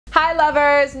Hi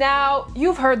lovers! Now,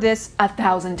 you've heard this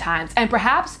 1,000 times, and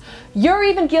perhaps you're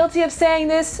even guilty of saying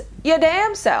this your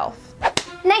damn self.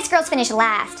 Nice girls finish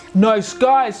last. Nice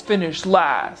guys finish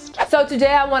last. So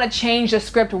today I want to change the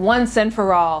script once and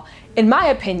for all. In my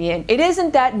opinion, it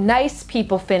isn't that nice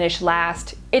people finish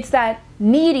last, it's that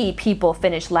needy people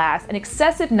finish last. And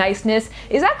excessive niceness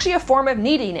is actually a form of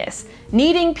neediness.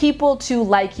 Needing people to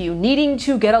like you, needing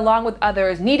to get along with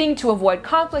others, needing to avoid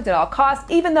conflict at all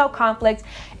costs, even though conflict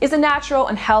is a natural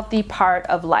and healthy part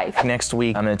of life. Next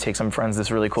week, I'm gonna take some friends to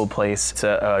this really cool place. It's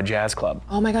a jazz club.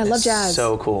 Oh my God, I love jazz.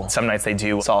 So cool. Some nights they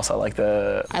do salsa, like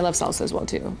the... I love salsa as well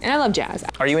too. And I love jazz.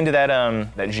 Are you into that,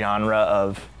 that genre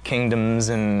of kingdoms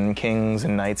and kings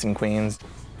and knights and queens?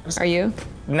 Are you?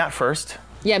 Not first.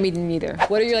 Yeah, me neither.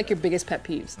 What are your your biggest pet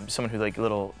peeves? Someone who's like a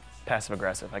little passive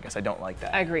aggressive. I guess I don't like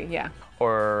that. I agree, yeah.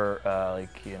 Or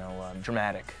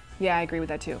dramatic. Yeah, I agree with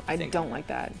that too. I don't like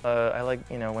that. I like,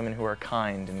 women who are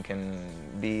kind and can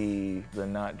be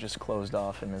not just closed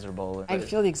off and miserable. I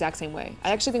feel the exact same way.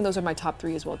 I actually think those are my top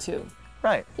 3 as well too.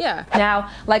 Right. Yeah.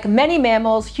 Now, like many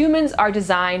mammals, humans are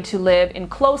designed to live in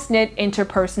close-knit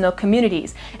interpersonal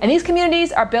communities. And these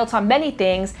communities are built on many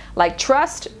things like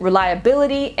trust,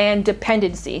 reliability, and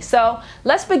dependency. So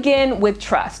let's begin with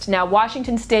trust. Now,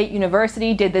 Washington State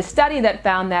University did this study that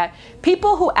found that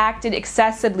people who acted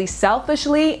excessively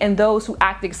selfishly and those who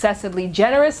act excessively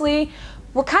generously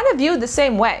were kind of viewed the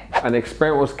same way. An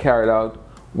experiment was carried out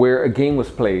where a game was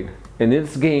played. In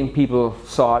this game, people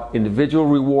sought individual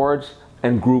rewards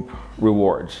and group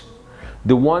rewards.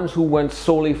 The ones who went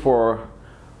solely for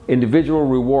individual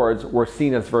rewards were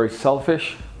seen as very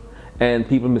selfish and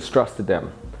people mistrusted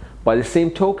them. By the same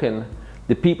token,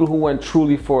 the people who went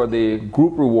truly for the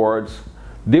group rewards,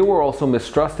 they were also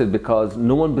mistrusted because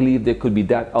no one believed they could be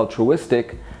that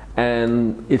altruistic,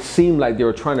 and it seemed like they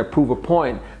were trying to prove a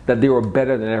point that they were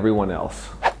better than everyone else.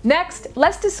 Next,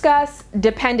 let's discuss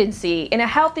dependency. In a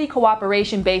healthy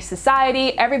cooperation-based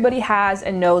society, everybody has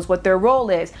and knows what their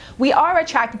role is. We are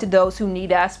attracted to those who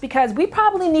need us because we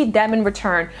probably need them in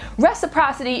return.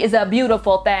 Reciprocity is a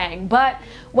beautiful thing, but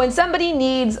when somebody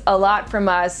needs a lot from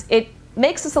us, it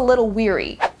makes us a little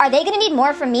weary. Are they gonna need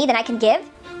more from me than I can give?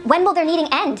 When will their needing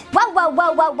end? Whoa, whoa,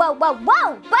 whoa, whoa, whoa, whoa,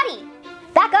 whoa, buddy!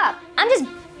 Back up. I'm just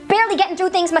barely getting through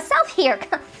things myself here.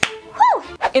 Whew.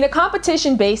 In a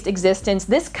competition-based existence,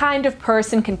 this kind of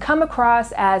person can come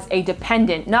across as a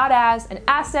dependent, not as an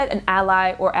asset, an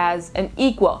ally, or as an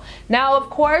equal. Now, of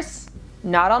course,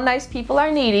 not all nice people are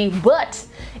needy, but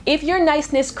if your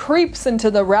niceness creeps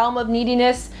into the realm of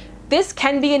neediness, this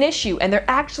can be an issue, and there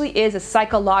actually is a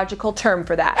psychological term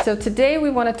for that. So today we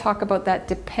want to talk about that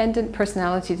dependent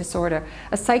personality disorder,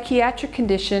 a psychiatric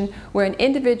condition where an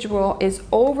individual is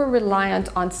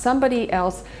over-reliant on somebody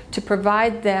else to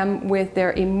provide them with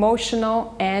their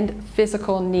emotional and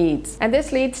physical needs. And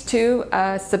this leads to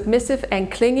submissive and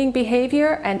clinging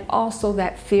behavior and also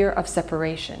that fear of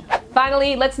separation.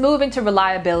 Finally, let's move into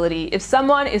reliability. If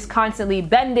someone is constantly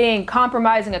bending,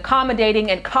 compromising, accommodating,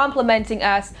 and complimenting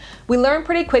us, we learn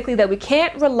pretty quickly that we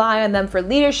can't rely on them for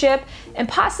leadership and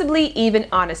possibly even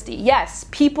honesty. Yes,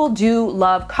 people do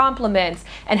love compliments,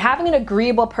 and having an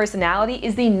agreeable personality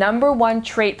is the #1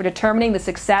 trait for determining the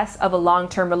success of a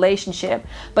long-term relationship.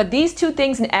 But these two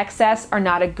things in excess are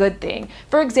not a good thing.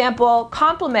 For example,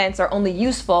 compliments are only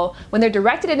useful when they're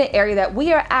directed in an area that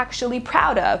we are actually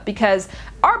proud of, because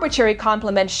arbitrary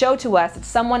compliments show to us that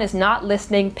someone is not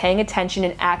listening, paying attention,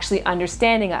 and actually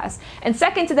understanding us. And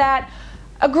second to that,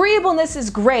 agreeableness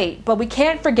is great, but we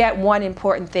can't forget one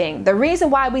important thing. The reason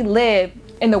why we live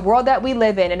in the world that we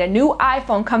live in and a new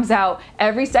iPhone comes out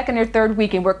every second or third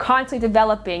week and we're constantly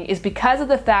developing is because of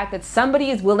the fact that somebody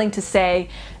is willing to say,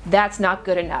 that's not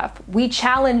good enough. We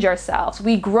challenge ourselves.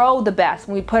 We grow the best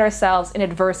when we put ourselves in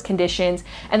adverse conditions.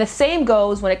 And the same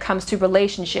goes when it comes to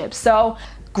relationships. So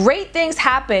great things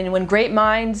happen when great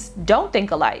minds don't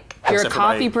think alike. You're a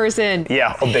coffee person.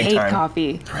 Yeah, big I hate time.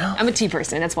 coffee. Really? I'm a tea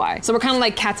person, that's why. So we're kind of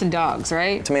like cats and dogs,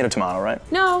 right? Tomato, tomato, right?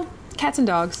 No, cats and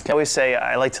dogs. I always say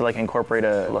I like to incorporate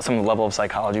some level of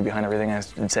psychology behind everything I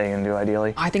say and do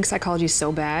ideally. I think psychology is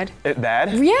so bad.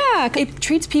 Bad? Yeah, it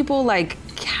treats people like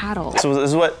cattle. So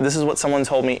this is what someone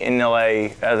told me in LA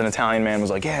as an Italian man,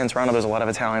 was like, yeah, in Toronto there's a lot of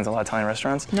Italians, a lot of Italian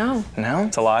restaurants. No. No?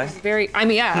 It's a lie?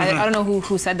 I don't know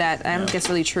who said that. I don't think it's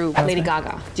really true. Okay. Lady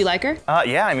Gaga. Do you like her?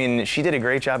 Yeah, I mean, she did a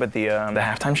great job at the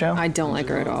halftime show. I don't like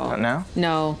her at all. No?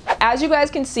 No. As you guys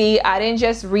can see, I didn't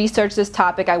just research this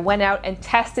topic, I went out and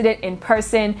tested it in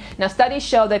person. Now studies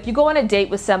show that if you go on a date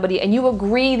with somebody and you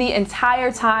agree the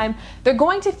entire time, they're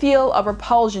going to feel a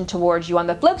repulsion towards you. On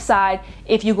the flip side,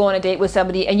 if you go on a date with somebody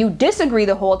somebody and you disagree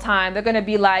the whole time, they're gonna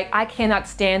be like, I cannot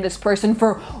stand this person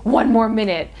for one more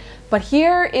minute. But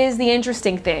here is the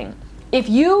interesting thing. If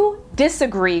you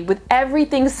disagree with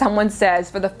everything someone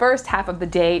says for the first half of the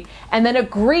date and then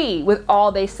agree with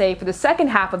all they say for the second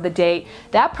half of the date,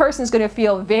 that person's gonna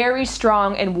feel very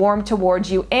strong and warm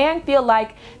towards you and feel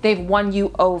like they've won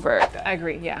you over. I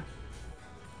agree, yeah.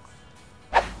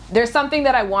 There's something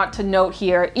that I want to note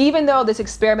here. Even though this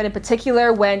experiment in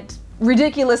particular went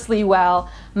ridiculously well,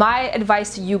 my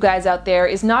advice to you guys out there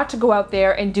is not to go out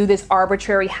there and do this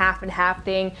arbitrary half and half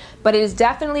thing, but it is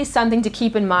definitely something to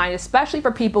keep in mind, especially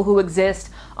for people who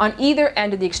exist on either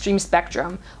end of the extreme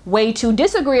spectrum. Way too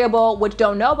disagreeable, which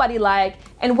don't nobody like,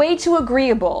 and way too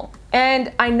agreeable.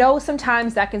 And I know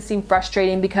sometimes that can seem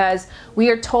frustrating because we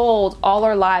are told all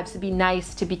our lives to be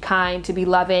nice, to be kind, to be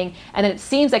loving, and then it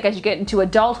seems like as you get into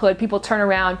adulthood, people turn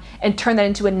around and turn that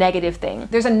into a negative thing.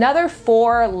 There's another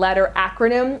 4-letter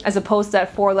acronym as opposed to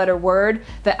that 4-letter word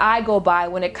that I go by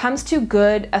when it comes to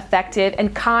good, effective,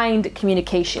 and kind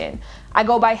communication. I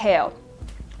go by HAIL,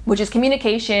 which is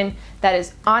communication that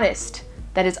is honest,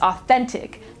 that is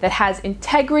authentic, that has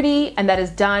integrity, and that is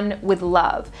done with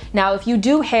love. Now, if you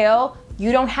do HAIL,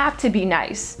 you don't have to be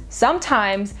nice.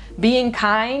 Sometimes being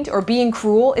kind or being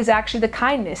cruel is actually the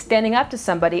kindness, standing up to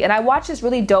somebody. And I watched this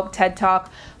really dope TED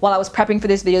Talk while I was prepping for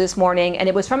this video this morning, and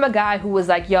it was from a guy who was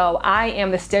like, yo, I am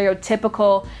the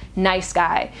stereotypical nice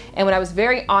guy. And when I was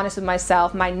very honest with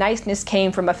myself, my niceness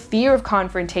came from a fear of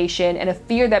confrontation and a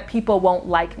fear that people won't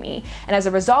like me. And as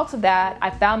a result of that, I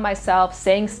found myself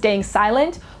staying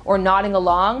silent or nodding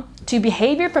along to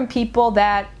behavior from people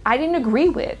that I didn't agree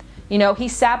with. You know, he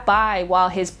sat by while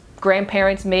his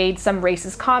grandparents made some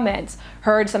racist comments,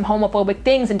 heard some homophobic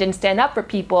things, and didn't stand up for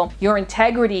people. Your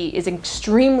integrity is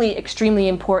extremely, extremely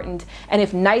important. And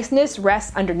if niceness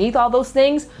rests underneath all those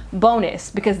things,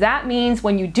 bonus, because that means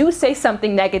when you do say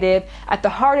something negative, at the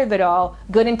heart of it all,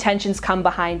 good intentions come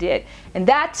behind it. And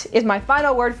that is my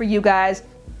final word for you guys.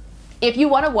 If you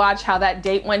want to watch how that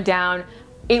date went down,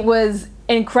 it was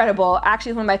incredible.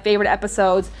 Actually, it's one of my favorite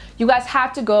episodes. You guys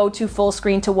have to go to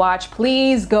FullScreen to watch.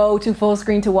 Please go to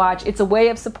FullScreen to watch. It's a way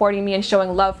of supporting me and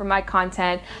showing love for my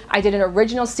content. I did an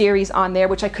original series on there,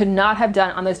 which I could not have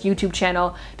done on this YouTube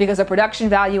channel because the production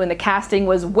value and the casting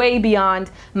was way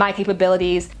beyond my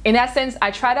capabilities. In essence,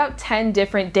 I tried out 10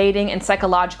 different dating and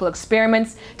psychological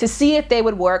experiments to see if they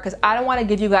would work, because I don't want to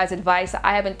give you guys advice that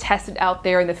I haven't tested out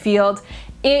there in the field.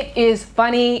 It is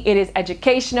funny, it is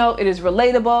educational, it is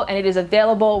relatable, and it is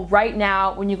available right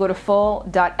now when you go to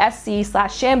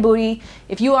full.sc/shambooty.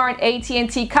 If you are an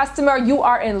AT&T customer, you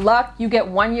are in luck. You get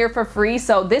 1 year for free.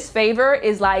 So this favor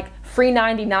is like free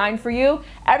 99 for you.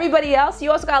 Everybody else,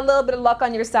 you also got a little bit of luck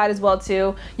on your side as well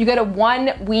too. You get a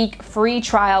 1 week free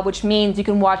trial, which means you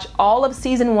can watch all of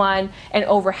season 1 and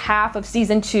over half of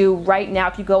season 2 right now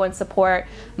if you go and support.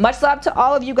 Much love to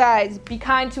all of you guys. Be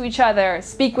kind to each other.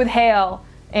 Speak with HAIL.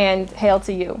 And hail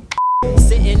to you.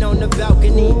 Sitting on the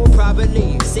balcony,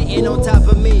 probably sitting on top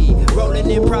of me, rolling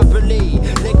it properly,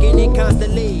 licking it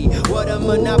constantly. What a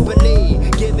monopoly,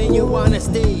 giving you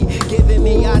honesty, giving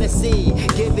me odyssey,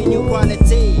 giving you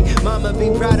quality. Mama be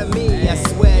proud of me, I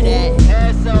swear that.